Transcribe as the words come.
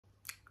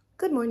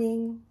Good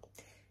morning.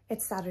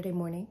 It's Saturday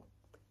morning.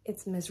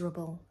 It's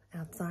miserable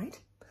outside.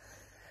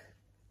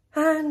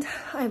 And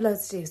I have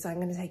loads to do, so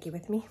I'm going to take you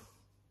with me.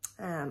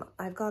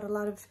 I've got a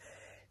lot of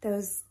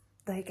those,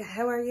 like,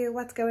 how are you,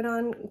 what's going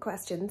on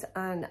questions,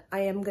 and I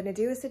am going to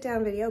do a sit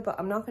down video, but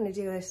I'm not going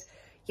to do it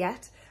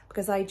yet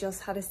because I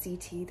just had a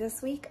CT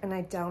this week and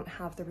I don't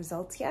have the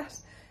results yet.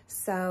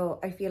 So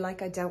I feel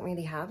like I don't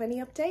really have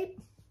any update.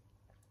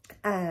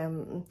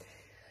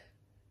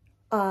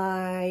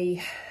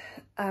 I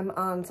am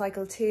on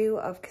cycle 2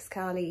 of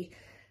Kisqali.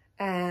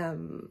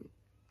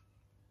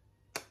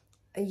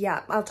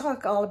 Yeah, I'll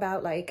talk all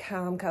about like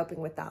how I'm coping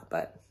with that,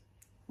 but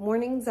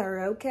mornings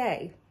are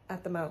okay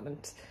at the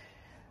moment.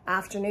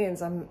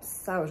 Afternoons, I'm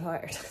so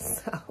tired,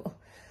 so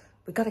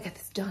we gotta get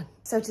this done.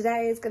 So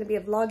today is gonna be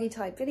a vloggy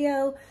type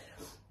video.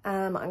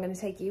 I'm gonna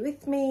take you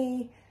with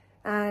me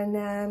and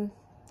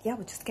yeah,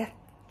 we'll just get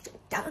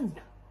done.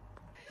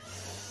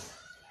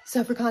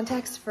 So for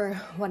context for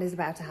what is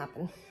about to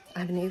happen, I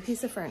have a new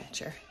piece of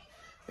furniture,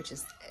 which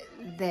is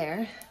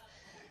there,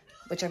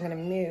 which I'm gonna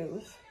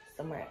move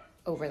somewhere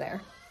over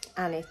there.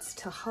 And it's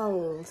to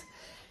hold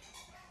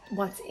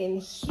what's in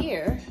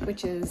here,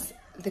 which is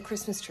the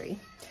Christmas tree.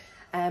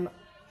 And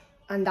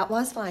that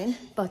was fine,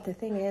 but the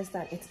thing is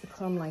that it's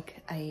become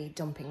like a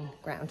dumping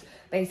ground.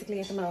 Basically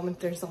at the moment,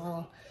 there's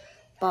all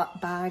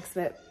bags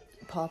with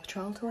Paw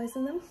Patrol toys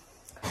in them.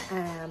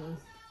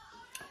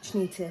 Which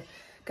need to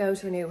go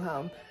to a new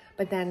home.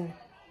 But then,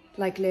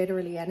 like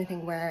literally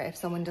anything where if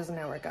someone doesn't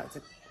know where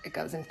it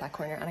goes into that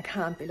corner, and I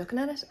can't be looking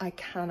at it. I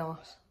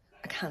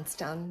can't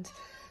stand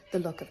the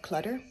look of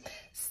clutter.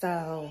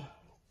 So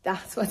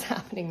that's what's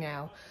happening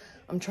now.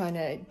 I'm trying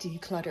to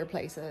declutter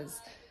places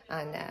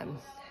and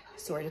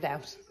sort it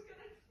out.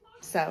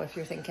 So if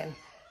you're thinking,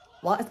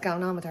 what is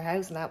going on with our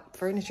house and that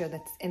furniture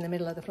that's in the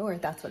middle of the floor,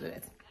 that's what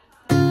it is.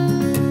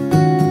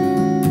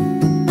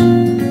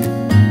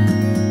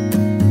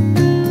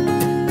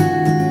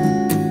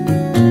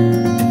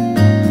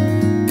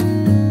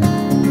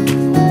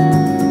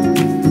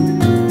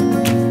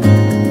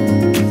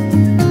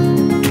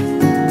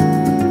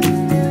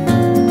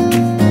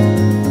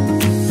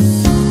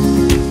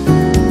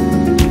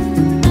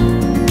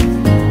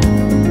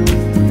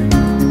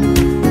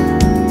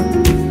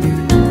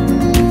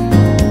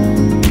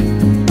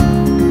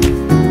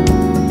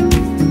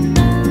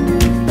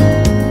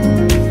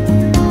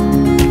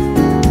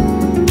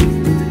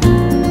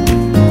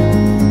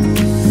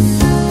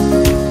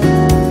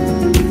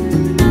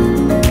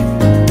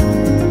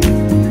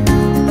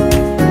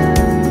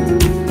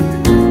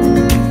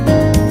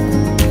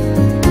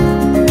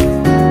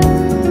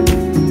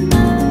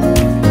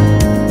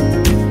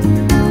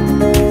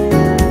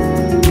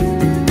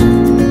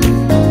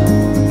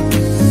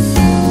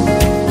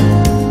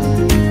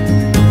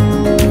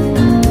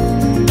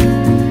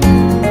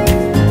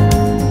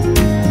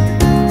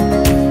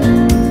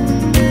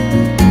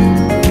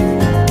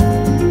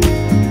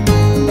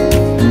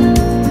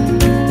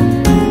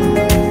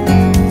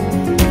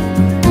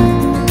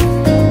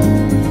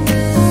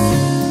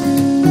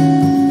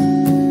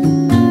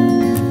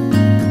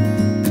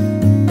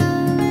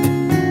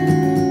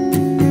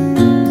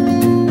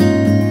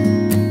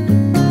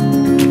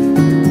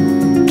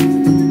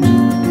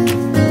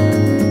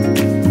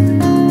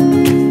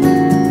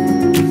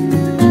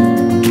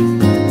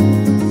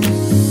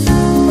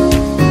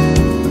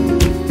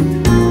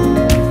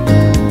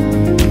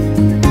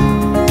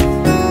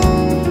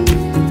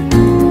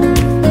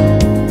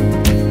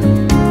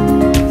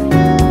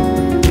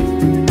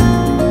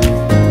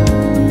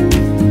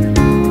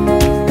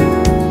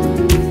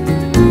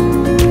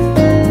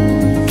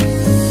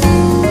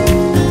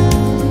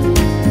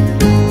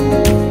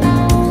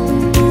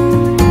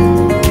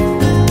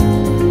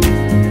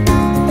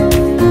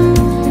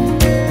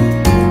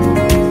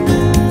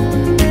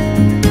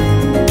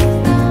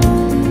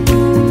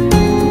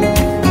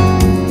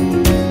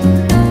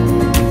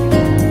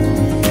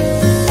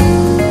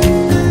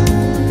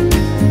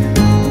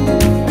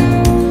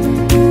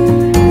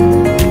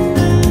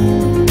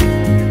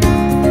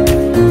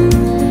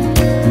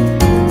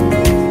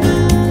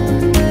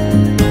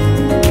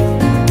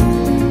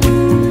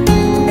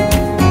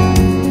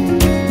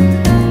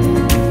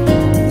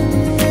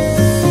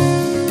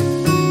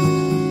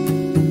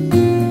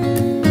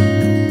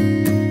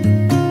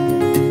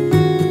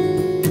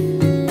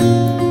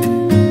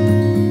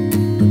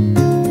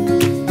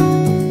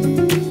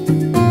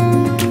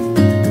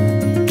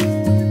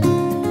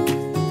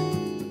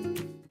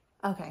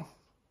 Okay,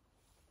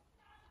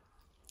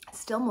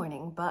 still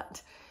morning,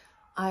 but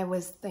I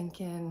was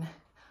thinking,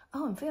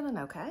 oh, I'm feeling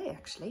okay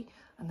actually.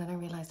 And then I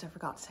realized I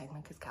forgot to take my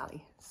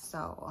Kisqali.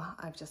 So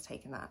I've just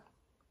taken that.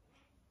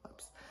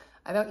 Oops.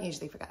 I don't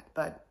usually forget,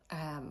 but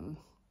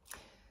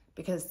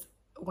because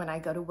when I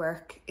go to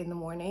work in the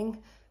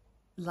morning,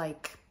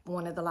 like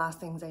one of the last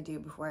things I do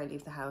before I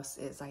leave the house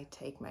is I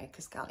take my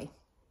Kisqali,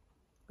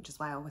 which is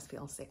why I always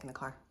feel sick in the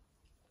car.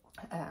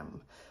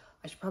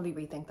 I should probably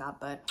rethink that,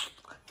 but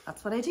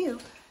that's what I do.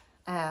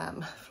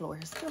 Floor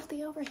is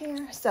filthy over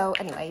here. So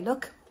anyway,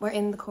 look, we're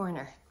in the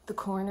corner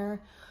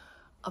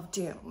of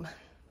doom.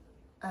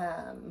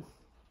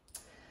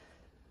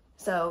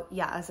 So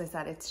yeah, as I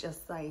said, it's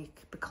just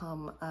like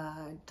become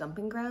a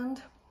dumping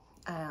ground.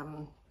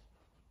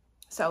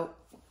 So,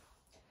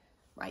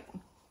 right,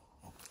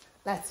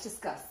 let's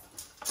discuss.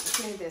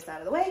 Let's move this out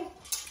of the way.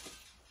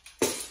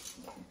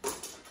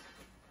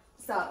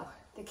 So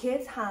the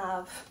kids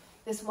have,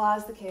 this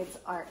was the kids'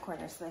 art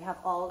corner. So they have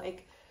all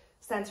like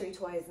sensory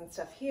toys and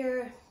stuff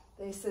here.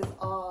 This is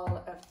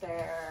all of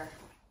their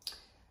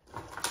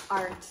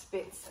art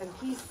bits and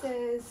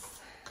pieces.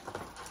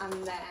 And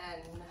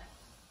then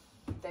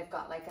they've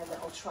got like a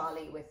little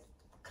trolley with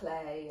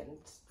clay and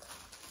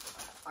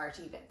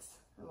arty bits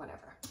and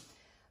whatever.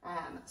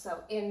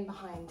 So in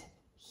behind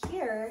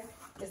here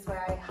is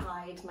where I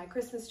hide my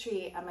Christmas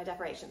tree and my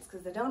decorations,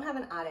 because I don't have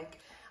an attic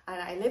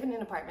and I live in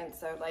an apartment,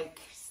 so like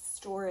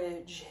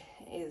storage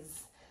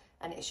is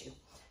an issue.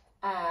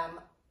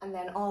 And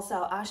then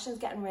also Ashton's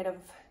getting rid of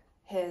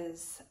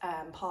his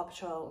Paw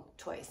Patrol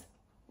toys.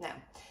 Now,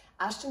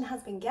 Ashton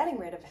has been getting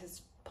rid of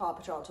his Paw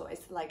Patrol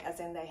toys, like as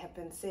in they have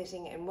been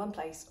sitting in one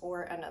place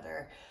or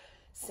another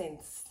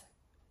since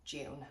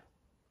June.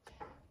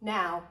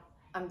 Now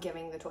I'm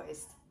giving the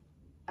toys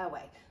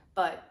away,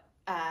 but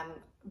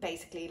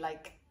basically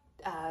like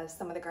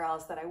some of the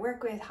girls that I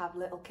work with have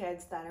little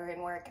kids that are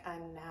in work,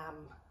 and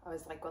I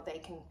was like, well, they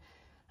can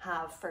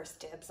have first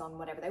dibs on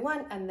whatever they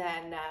want, and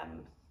then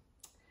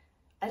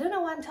I don't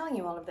know why I'm telling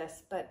you all of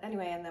this, but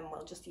anyway, and then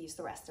we'll just use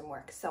the rest in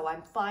work. So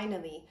I'm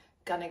finally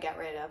gonna get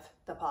rid of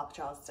the Paw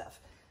Patrol stuff.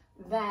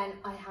 Then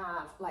I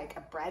have like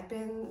a bread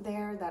bin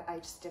there that I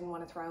just didn't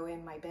want to throw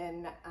in my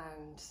bin,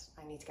 and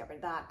I need to get rid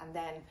of that. And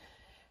then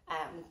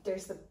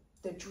there's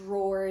the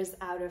drawers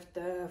out of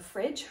the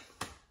fridge.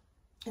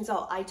 And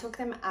so I took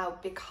them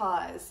out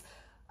because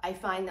I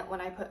find that when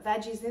I put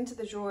veggies into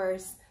the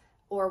drawers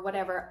or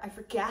whatever, I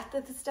forget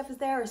that the stuff is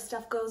there, or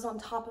stuff goes on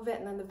top of it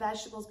and then the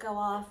vegetables go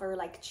off, or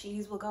like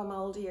cheese will go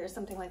moldy or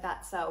something like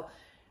that. So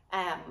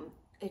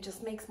it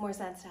just makes more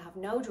sense to have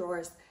no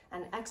drawers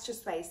and extra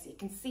space so you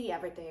can see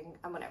everything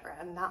and whatever.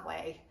 And that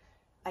way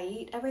I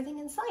eat everything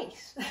in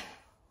sight.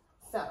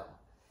 So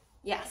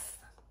yes,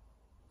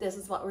 this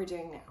is what we're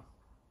doing now.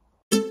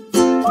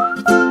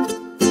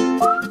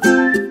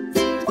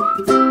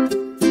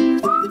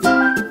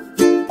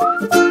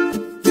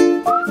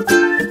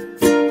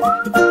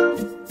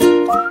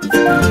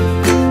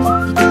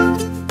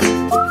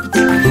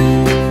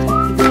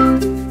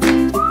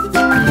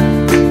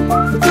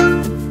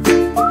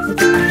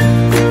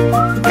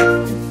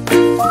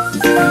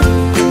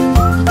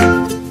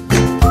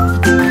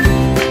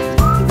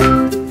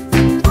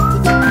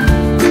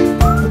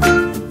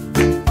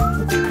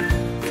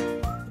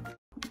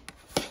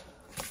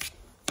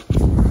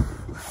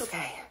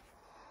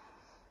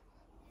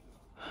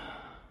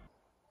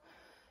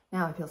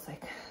 Now I feel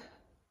sick.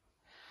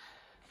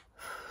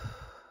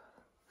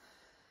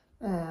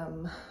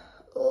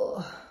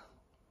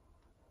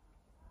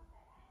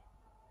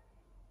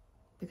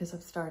 Because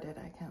I've started,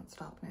 I can't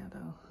stop now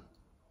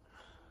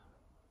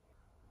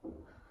though.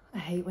 I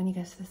hate when you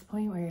get to this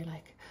point where you're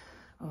like,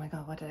 oh my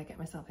God, what did I get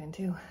myself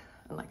into?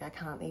 And like, I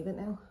can't leave it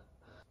now.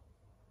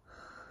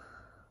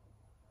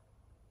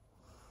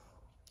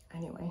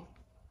 Anyway.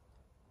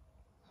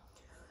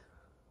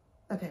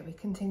 Okay, we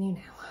continue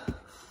now.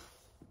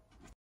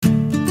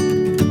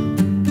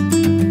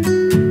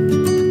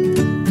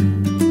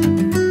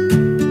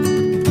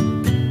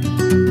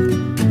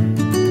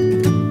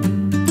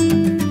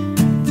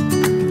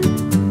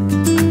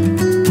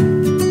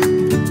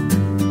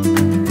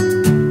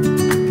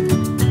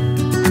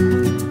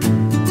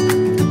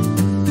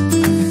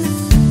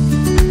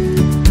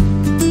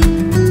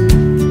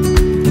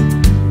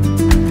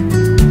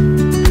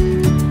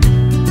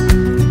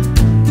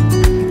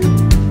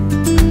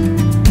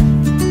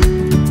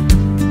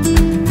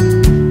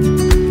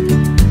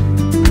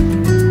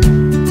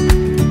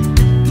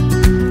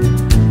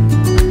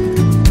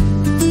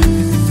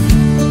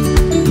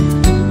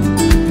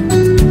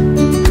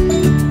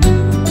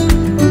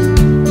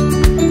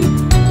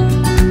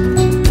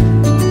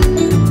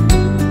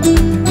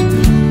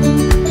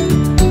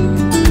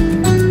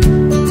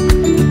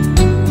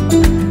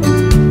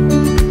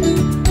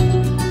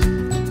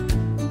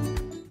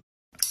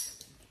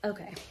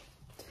 Okay,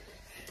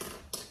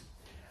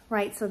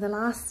 right, so the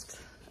last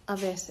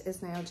of it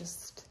is now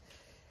just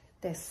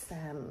this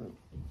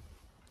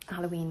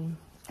Halloween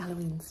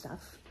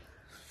stuff.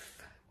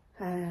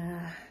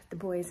 The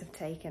boys have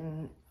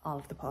taken all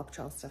of the Paw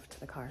Patrol stuff to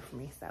the car for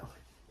me, so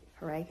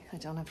hooray, I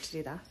don't have to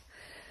do that.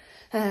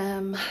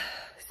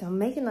 So I'm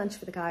making lunch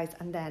for the guys,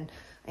 and then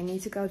I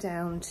need to go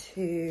down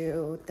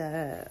to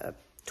the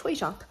toy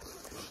shop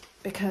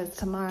because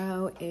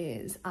tomorrow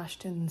is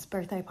Ashton's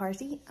birthday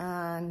party,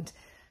 and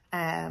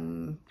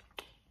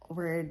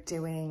we're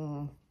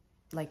doing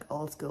like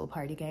old school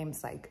party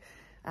games like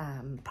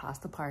pass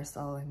the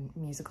parcel and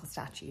musical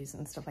statues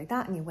and stuff like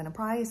that, and you win a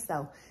prize.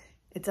 So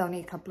it's only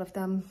a couple of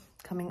them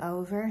coming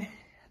over.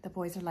 The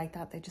boys are like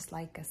that, they just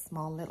like a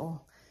small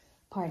little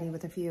party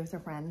with a few of their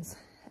friends.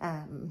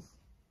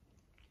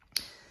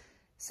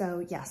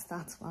 So yes,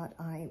 that's what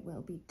I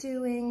will be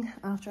doing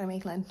after I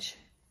make lunch.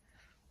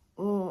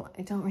 Oh,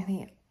 I don't want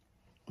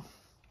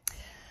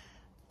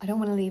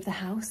to leave the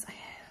house.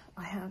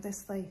 I have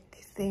this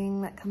like thing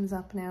that comes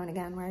up now and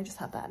again where I just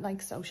have that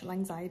like social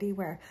anxiety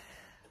where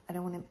I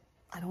don't want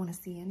to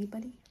see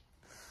anybody.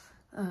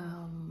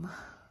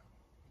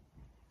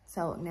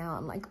 So now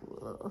I'm like,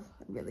 ugh,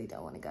 I really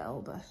don't want to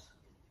go, but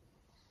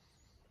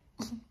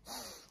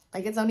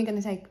like it's only going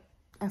to take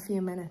a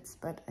few minutes,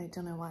 but I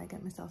don't know why I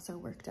get myself so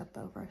worked up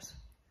over it.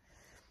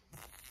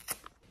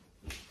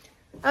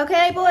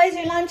 Okay, boys,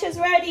 your lunch is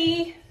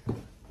ready.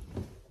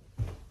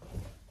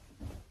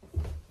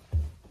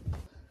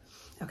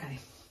 Okay,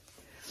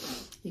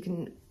 you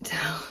can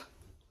tell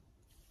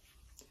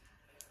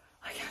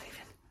I can't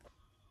even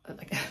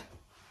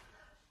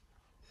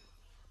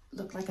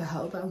look like a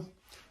hobo.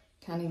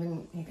 I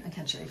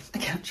can't show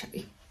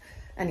you.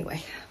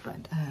 Anyway,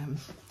 but I'm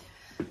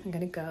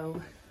gonna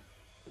go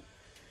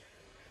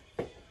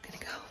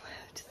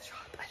to the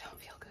shop. I don't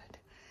feel good.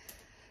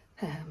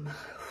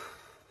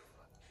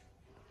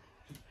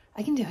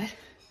 I can do it.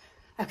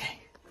 Okay.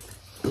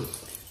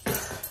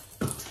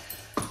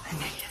 I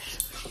made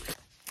it.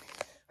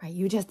 Right,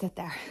 you just sit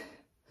there.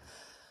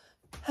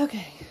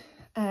 Okay.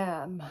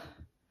 Yeah,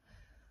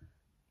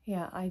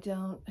 I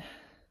don't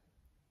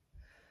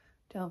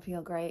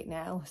feel great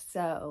now,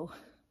 so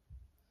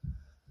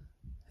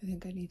I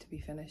think I need to be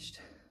finished.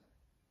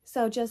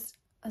 So just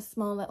a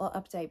small little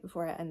update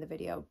before I end the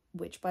video,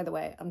 which, by the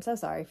way, I'm so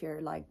sorry if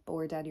you're like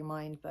bored out of your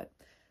mind, but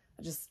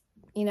I just,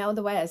 you know,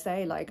 the way I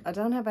say, like, I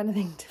don't have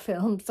anything to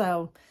film,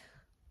 so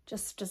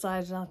just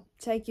decided I'll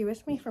take you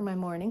with me for my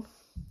morning.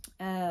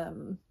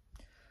 Update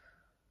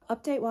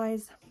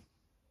wise,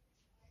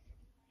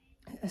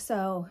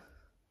 so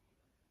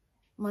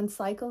I'm on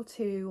cycle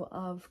 2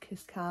 of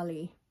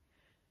Kisqali.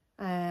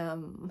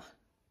 My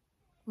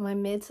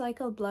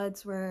mid-cycle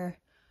bloods were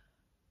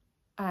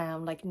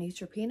like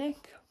neutropenic,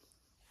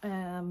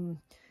 and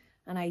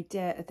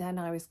then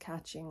I was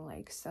catching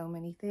like so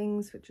many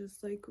things, which was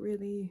like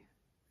really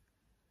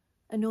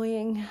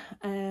annoying.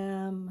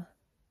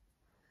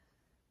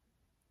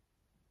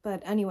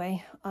 But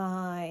anyway,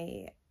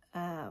 I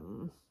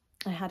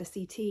had a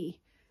CT.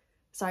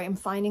 Sorry, I'm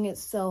finding it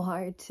so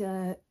hard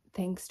to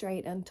think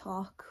straight and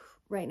talk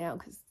right now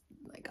because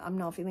like I'm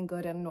not feeling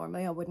good, and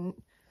normally I wouldn't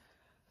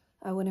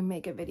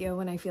make a video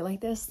when I feel like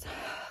this.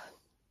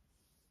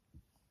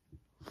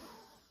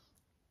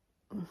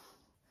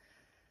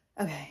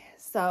 Okay,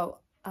 so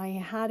I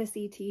had a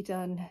CT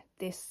done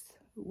this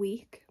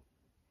week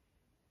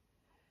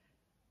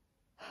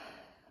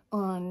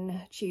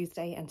on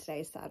Tuesday, and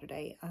today's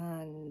Saturday,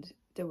 and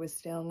there was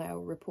still no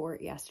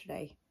report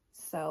yesterday,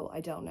 so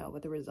I don't know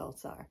what the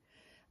results are.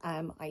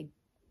 I'm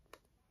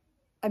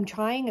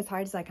trying as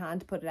hard as I can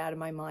to put it out of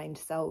my mind,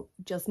 so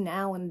just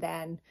now and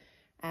then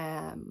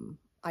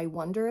I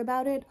wonder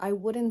about it. I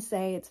wouldn't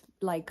say it's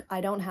like,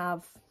 I don't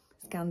have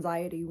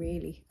anxiety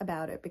really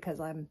about it because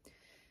I'm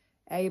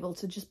able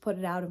to just put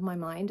it out of my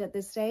mind at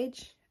this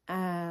stage.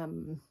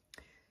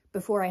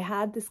 Before I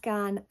had the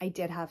scan, I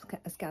did have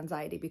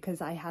anxiety because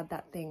I had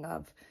that thing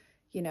of,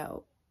 you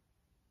know,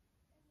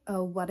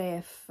 oh, what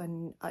if,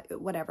 and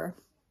whatever.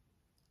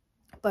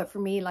 But for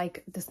me,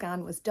 like, the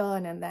scan was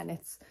done, and then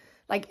it's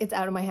like, it's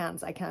out of my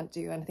hands. I can't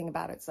do anything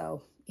about it,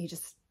 so you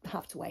just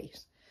have to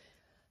wait.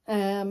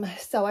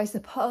 So I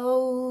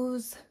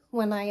suppose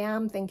when I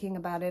am thinking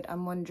about it,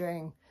 I'm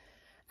wondering,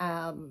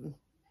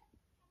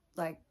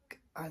 like,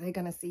 are they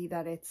going to see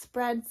that it's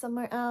spread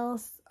somewhere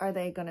else? Are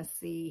they going to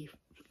see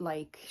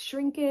like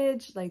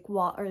shrinkage? Like,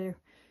 what are,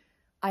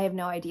 I have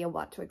no idea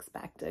what to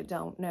expect. I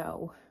don't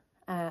know.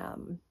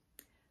 That's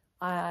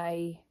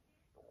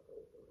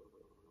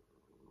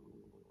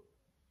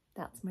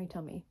my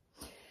tummy.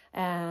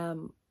 I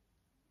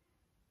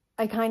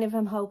kind of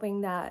am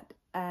hoping that,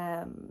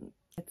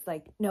 it's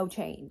like no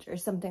change or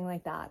something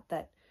like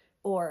that,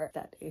 or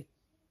that it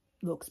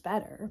looks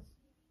better.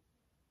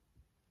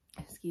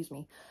 Excuse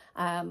me.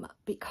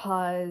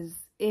 Because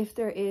if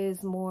there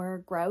is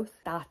more growth,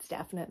 that's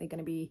definitely going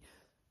to be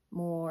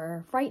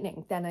more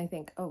frightening. Then I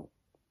think, oh,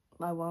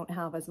 I won't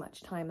have as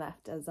much time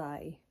left as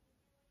I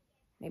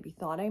maybe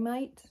thought I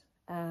might.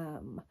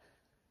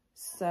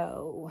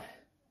 So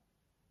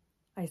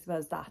I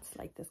suppose that's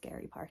like the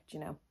scary part, you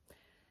know.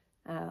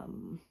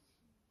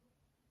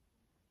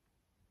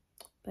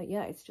 But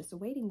yeah, it's just a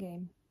waiting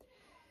game.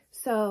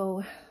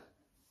 So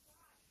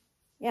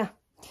yeah,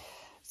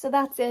 so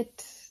that's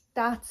it.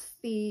 That's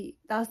the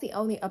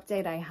only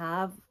update I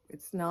have.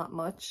 It's not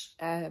much.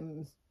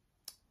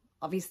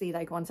 Obviously,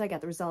 like, once I get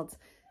the results,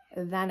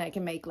 then I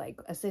can make like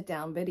a sit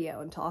down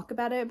video and talk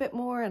about it a bit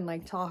more, and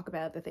like talk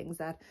about the things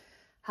that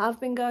have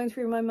been going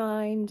through my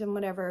mind and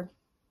whatever.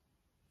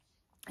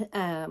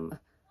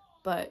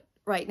 But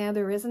right now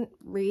there isn't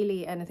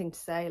really anything to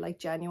say. Like,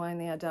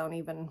 genuinely, I don't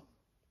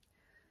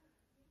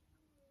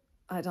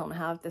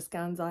have this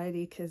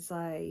anxiety because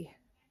I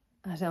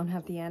don't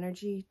have the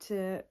energy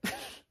to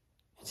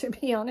to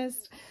be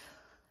honest,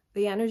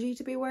 the energy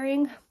to be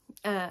worrying.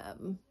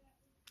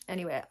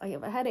 Anyway, I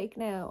have a headache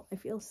now. I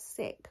feel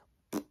sick.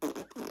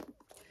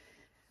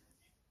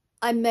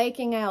 I'm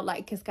making out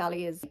like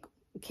Kisqali is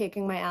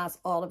kicking my ass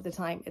all of the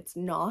time. It's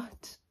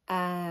not.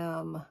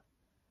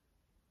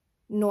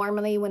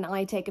 Normally when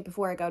I take it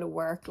before I go to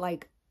work,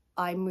 like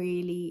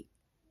I'm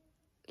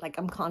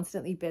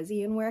constantly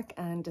busy in work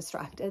and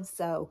distracted.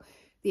 So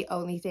the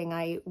only thing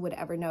I would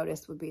ever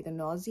notice would be the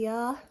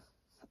nausea.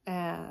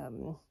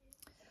 And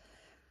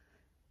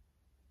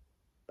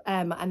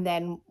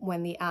then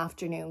when the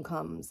afternoon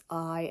comes,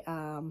 I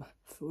am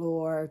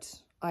floored.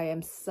 I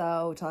am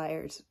so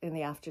tired in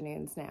the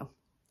afternoons now.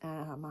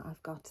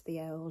 I've got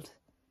the old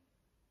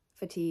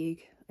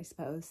fatigue, I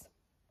suppose.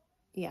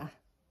 Yeah,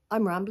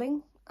 I'm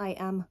rambling. I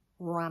am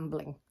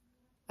rambling.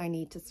 I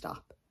need to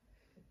stop.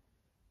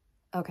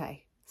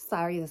 Okay,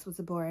 sorry this was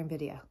a boring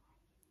video.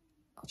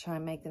 I'll try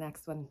and make the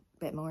next one a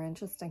bit more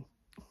interesting.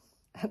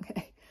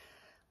 Okay.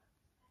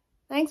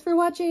 Thanks for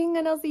watching,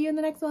 and I'll see you in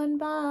the next one.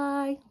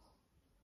 Bye.